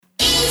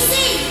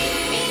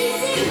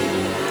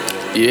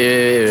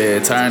Yeah,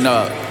 turn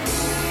up.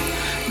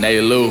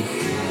 Naylou,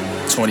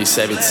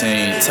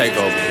 2017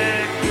 takeover.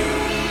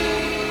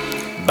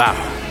 Bow.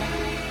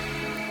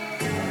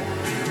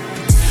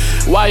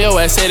 Why your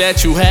ass say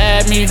that you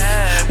had me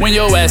when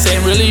your ass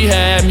ain't really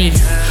had me?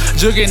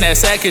 Jugging that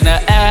sack in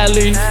the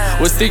alley,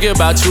 was thinking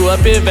about you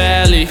up in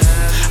Valley.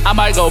 I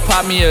might go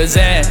pop me a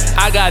Xan,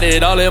 I got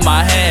it all in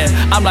my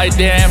hand. I'm like,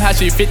 damn, how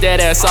she fit that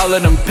ass all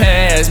in them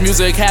pants?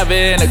 Music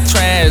having a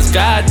trance,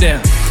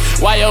 goddamn.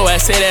 Why your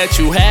ass say that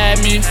you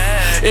had me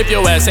if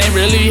your ass ain't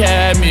really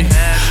had me?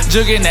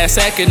 Jugging that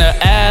sack in the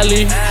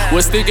alley,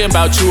 was thinking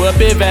about you up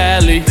in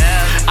Valley.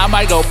 I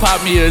might go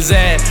pop me a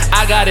Xan,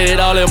 I got it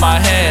all in my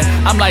hand.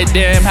 I'm like,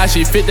 damn, how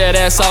she fit that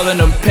ass all in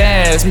them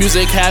pants?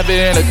 Music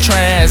having a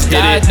trance,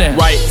 goddamn.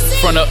 Right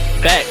from the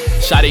back,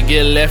 shawty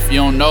get left, you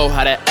don't know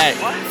how to act.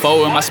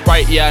 Four in my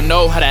Sprite, yeah, I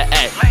know how to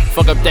act.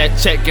 Fuck up that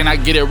check and I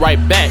get it right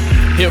back.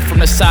 Hit from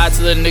the side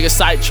to the nigga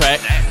sidetrack.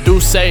 Do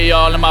say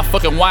all in my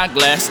fucking wine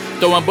glass.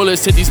 Throwing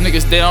bullets to these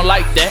niggas, they don't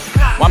like that.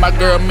 Why my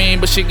girl mean,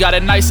 but she got a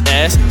nice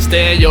ass.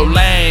 Stay in your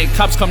lane,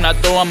 cops come out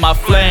throwing my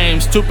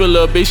flames. Stupid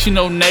little bitch, you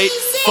know Nate.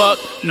 Fuck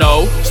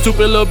no,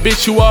 stupid little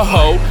bitch, you a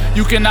hoe.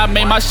 You cannot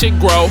make my shit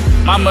grow.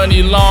 My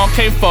money long,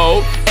 can't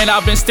fold. And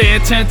I've been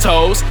staying 10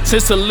 toes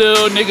since a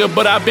little nigga,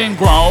 but I've been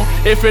grown.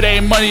 If it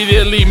ain't money,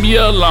 then leave me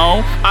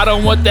alone. I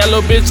don't want that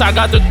little bitch, I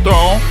got the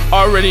throne.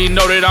 Already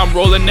know that I'm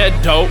rolling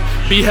that dope.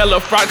 Be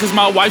hella fried cause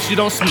my wife, she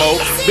don't smoke.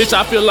 Bitch,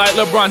 I feel like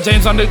LeBron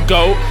James on the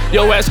GOAT.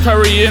 Yo ass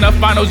Curry in the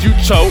finals, you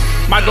choke.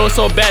 My girl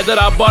so bad that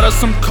I bought her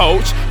some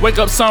Coach. Wake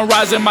up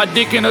sunrise and my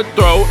dick in her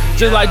throat.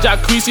 Just like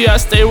Jacuzzi, I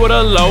stay with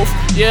a loaf.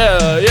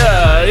 Yeah.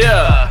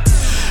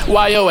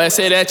 Why your ass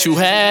say that you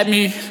had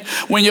me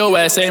when your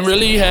ass ain't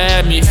really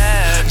had me?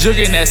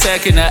 Jugging that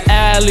sack in the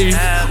alley,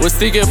 was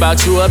thinking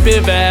about you up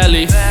in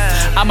Valley.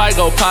 I might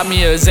go pop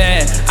me a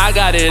Xan, I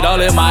got it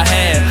all in my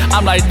hand.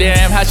 I'm like,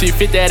 damn, how she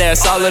fit that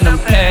ass all in them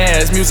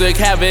pants? Music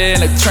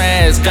having a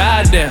trance,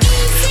 goddamn.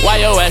 Why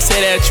your ass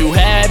say that you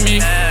had me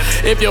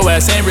if your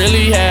ass ain't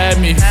really had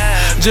me?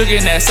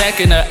 Jugging that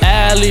sack in the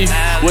alley,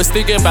 was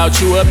thinking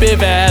about you up in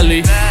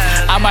Valley.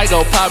 I might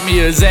go pop me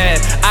a Xan,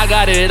 I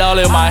got it all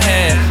in my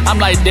hand. I'm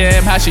like,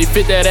 damn, how she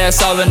fit that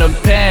ass all in them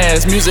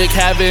pants? Music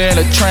having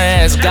a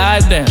trance,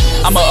 goddamn.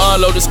 I'ma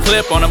unload this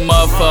clip on a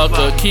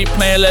motherfucker. Keep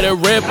playing, let it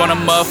rip on a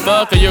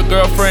motherfucker. Your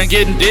girlfriend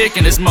getting dick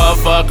in this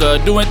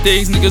motherfucker. Doing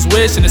things niggas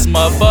wish in this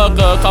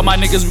motherfucker. Call my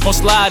niggas, we gon'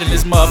 slide in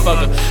this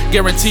motherfucker.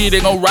 Guaranteed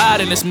they gon'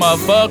 ride in this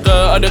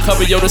motherfucker.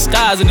 Undercover your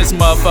disguise in this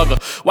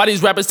motherfucker. Why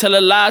these rappers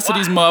tellin' lies to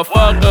these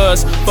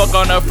motherfuckers? Fuck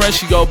on her friend,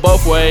 she go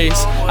both ways.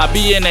 I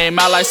be in they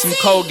mouth like some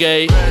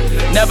Colgate.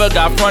 Never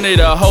got fronted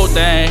the whole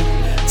thing.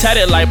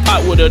 Tatted like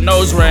Pop with a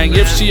nose ring.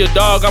 If she a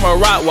dog, I'm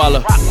a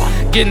Rottweiler.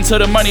 Getting to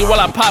the money while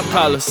I pop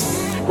collars.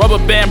 Rubber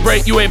band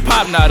break, you ain't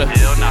pop nada.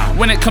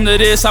 When it come to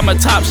this, I'm a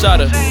top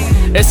shotter.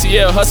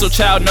 SCL hustle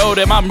child, know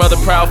that my mother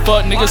proud.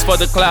 Fuck niggas for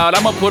the cloud,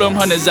 I'ma put them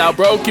hundreds out,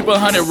 bro. Keep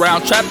 100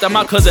 round, trapped at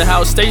my cousin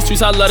house. State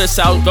streets, I love the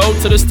south. Go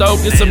to the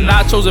stove, get some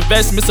nachos,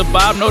 invest. Mr.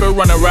 Bob, know to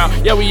run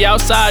around. Yeah, we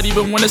outside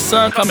even when the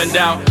sun coming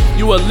down.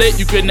 You a lit,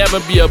 you could never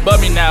be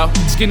above me now.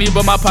 Skinny,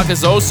 but my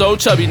pockets oh so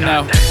chubby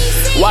now.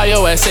 Why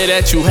your ass say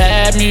that you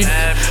had me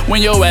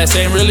when your ass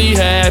ain't really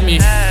had me?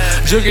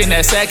 Jugging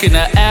that sack in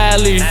the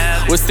alley,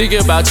 was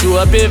thinking about you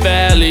up in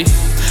Valley.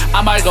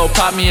 I might go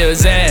pop me a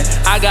Xan,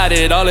 I got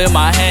it all in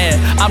my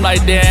hand. I'm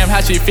like, damn, how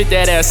she fit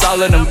that ass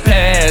all in them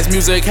pants?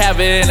 Music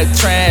having a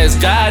trance,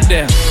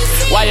 goddamn.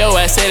 Why your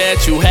ass say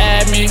that you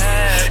had me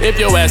if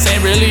your ass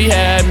ain't really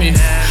had me?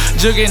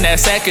 Jugging that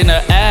sack in the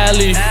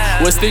alley,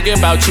 was thinking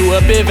about you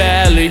up in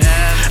Valley.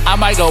 I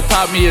might go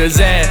pop me a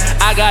Xan,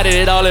 I got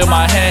it all in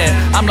my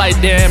hand. I'm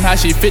like, damn, how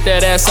she fit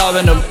that ass all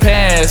in them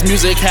pants?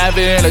 Music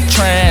having a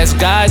trance,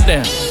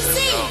 goddamn.